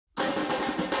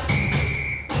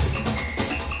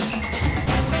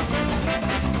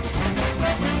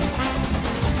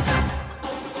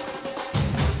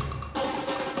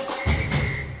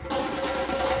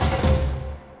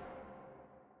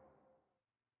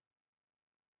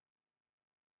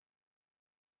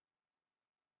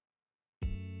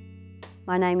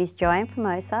My name is Joann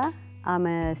Formosa. I'm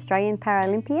an Australian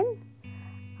Paralympian.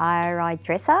 I ride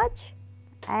dressage,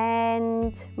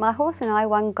 and my horse and I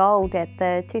won gold at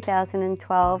the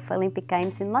 2012 Olympic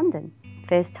Games in London.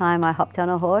 First time I hopped on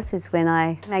a horse is when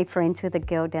I made friends with a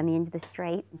girl down the end of the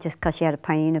street just because she had a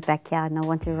pony in her backyard and I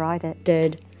wanted to ride it.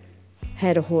 Dad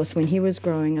had a horse when he was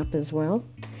growing up as well.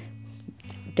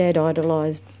 Dad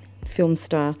idolised film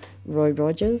star Roy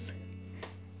Rogers,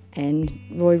 and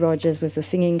Roy Rogers was a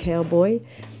singing cowboy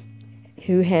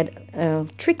who had a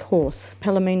trick horse,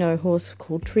 Palomino horse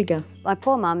called Trigger. My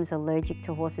poor mum's allergic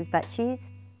to horses, but I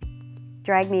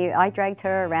dragged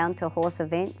her around to horse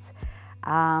events,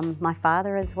 my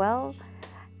father as well,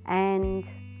 and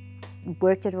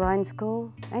worked at her own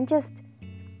school, and just,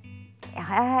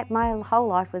 my whole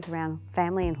life was around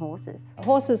family and horses.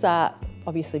 Horses are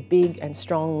obviously big and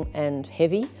strong and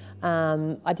heavy.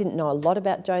 I didn't know a lot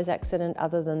about Jo's accident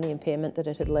other than the impairment that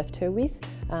it had left her with,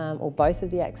 or both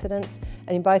of the accidents.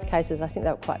 And in both cases, I think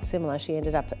they were quite similar. She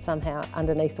ended up somehow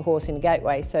underneath the horse in a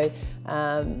gateway. So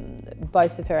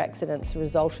both of her accidents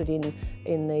resulted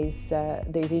in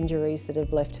these injuries that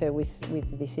have left her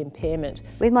with this impairment.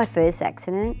 With my first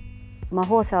accident, my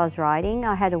horse I was riding,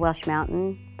 I had a Welsh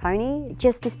Mountain pony.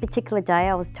 Just this particular day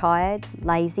I was tired,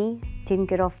 lazy, didn't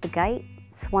get off the gate,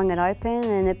 swung it open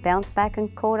and it bounced back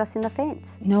and caught us in the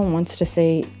fence. No one wants to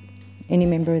see any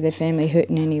member of their family hurt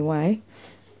in any way.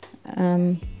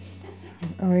 I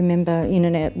remember in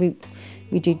and out,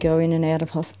 we did go in and out of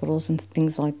hospitals and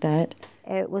things like that.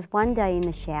 It was one day in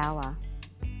the shower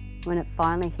when it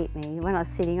finally hit me, when I was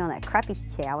sitting on that crappy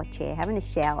shower chair having a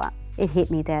shower. It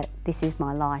hit me that this is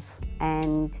my life,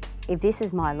 and if this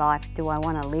is my life, do I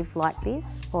want to live like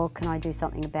this or can I do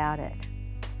something about it?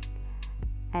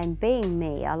 And being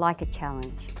me, I like a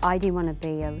challenge. I didn't want to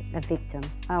be a victim.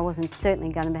 I wasn't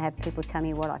certainly going to have people tell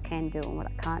me what I can do and what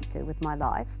I can't do with my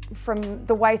life. From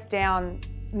the waist down,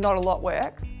 not a lot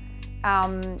works.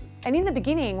 And in the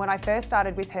beginning, when I first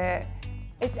started with her,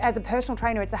 as a personal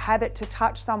trainer, it's a habit to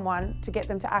touch someone to get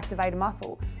them to activate a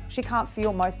muscle. She can't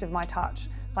feel most of my touch,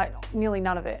 like nearly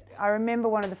none of it. I remember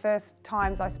one of the first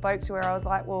times I spoke to her, I was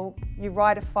like, well, you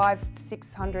ride a 500,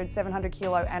 600, 700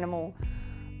 kilo animal,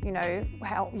 you know,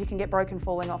 how you can get broken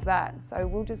falling off that. So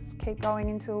we'll just keep going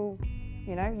until,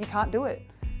 you know, you can't do it.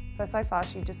 So far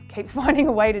she just keeps finding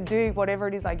a way to do whatever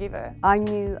it is I give her. I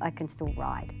knew I can still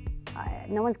ride.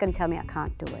 No one's going to tell me I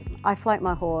can't do it. I float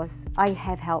my horse. I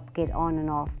have help get on and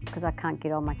off because I can't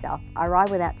get on myself. I ride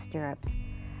without stirrups.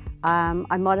 I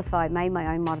made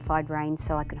my own modified reins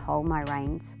so I could hold my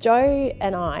reins. Jo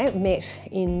and I met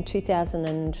in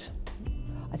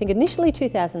initially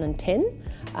 2010,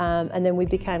 and then we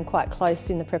became quite close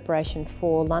in the preparation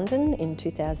for London in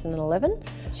 2011.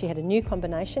 She had a new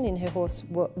combination in her horse.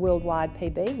 Worldwide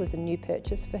PB was a new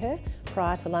purchase for her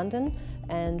prior to London,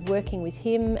 and working with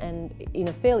him and in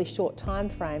a fairly short time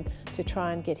frame to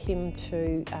try and get him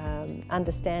to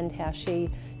understand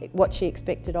what she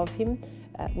expected of him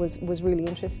was really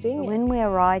interesting. When we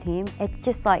ride him, it's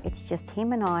just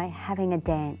him and I having a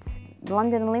dance.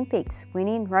 London Olympics, went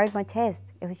in, rode my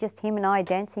test. It was just him and I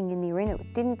dancing in the arena.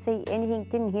 Didn't see anything,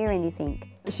 didn't hear anything.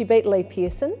 She beat Lee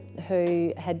Pearson,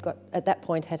 who at that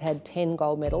point had 10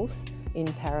 gold medals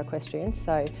in Para-Equestrian.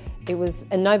 So it was,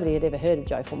 and nobody had ever heard of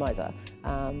Jo Formosa,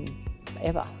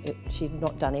 ever. She'd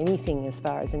not done anything as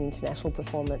far as an international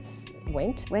performance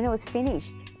went. When it was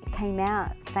finished, it came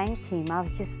out, thanked him. I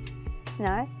was just, you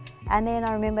know, and then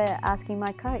I remember asking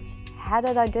my coach, how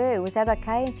did I do? Was that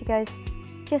okay? And she goes,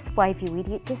 just wave, you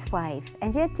idiot, just wave.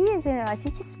 And she had tears in her eyes,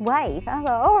 you just wave. And I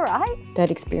thought, all right.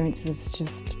 That experience was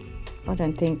just, I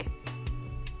don't think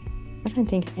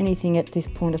anything at this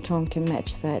point of time can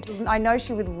match that. I know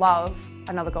she would love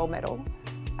another gold medal,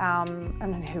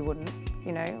 and who wouldn't,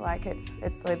 you know, like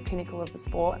it's the pinnacle of the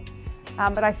sport.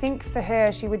 But I think for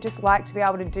her, she would just like to be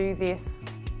able to do this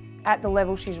at the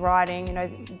level she's riding, you know,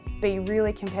 be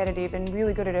really competitive and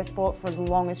really good at her sport for as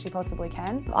long as she possibly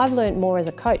can. I've learned more as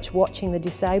a coach watching the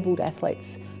disabled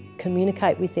athletes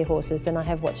communicate with their horses than I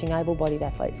have watching able-bodied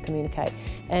athletes communicate.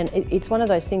 And it's one of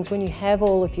those things when you have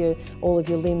all of your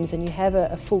limbs and you have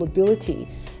a full ability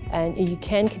and you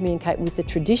can communicate with the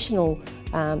traditional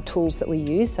tools that we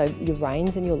use, so your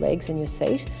reins and your legs and your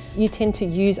seat, you tend to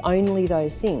use only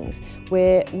those things.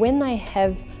 Where when they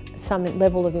have some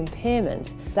level of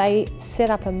impairment, they set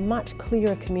up a much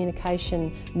clearer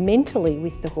communication mentally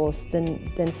with the horse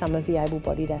than some of the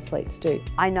able-bodied athletes do.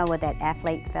 I know what that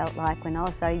athlete felt like when I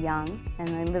was so young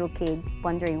and a little kid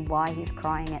wondering why he's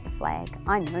crying at the flag.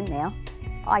 I know now.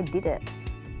 I did it.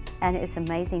 And it's an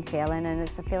amazing feeling, and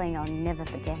it's a feeling I'll never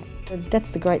forget.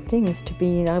 That's the great thing, is to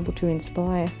be able to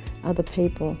inspire other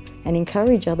people and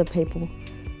encourage other people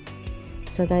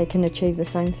so they can achieve the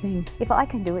same thing. If I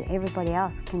can do it, everybody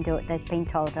else can do it that's been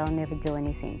told they'll never do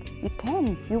anything. You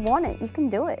can, you want it, you can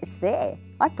do it, it's there.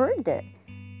 I proved it.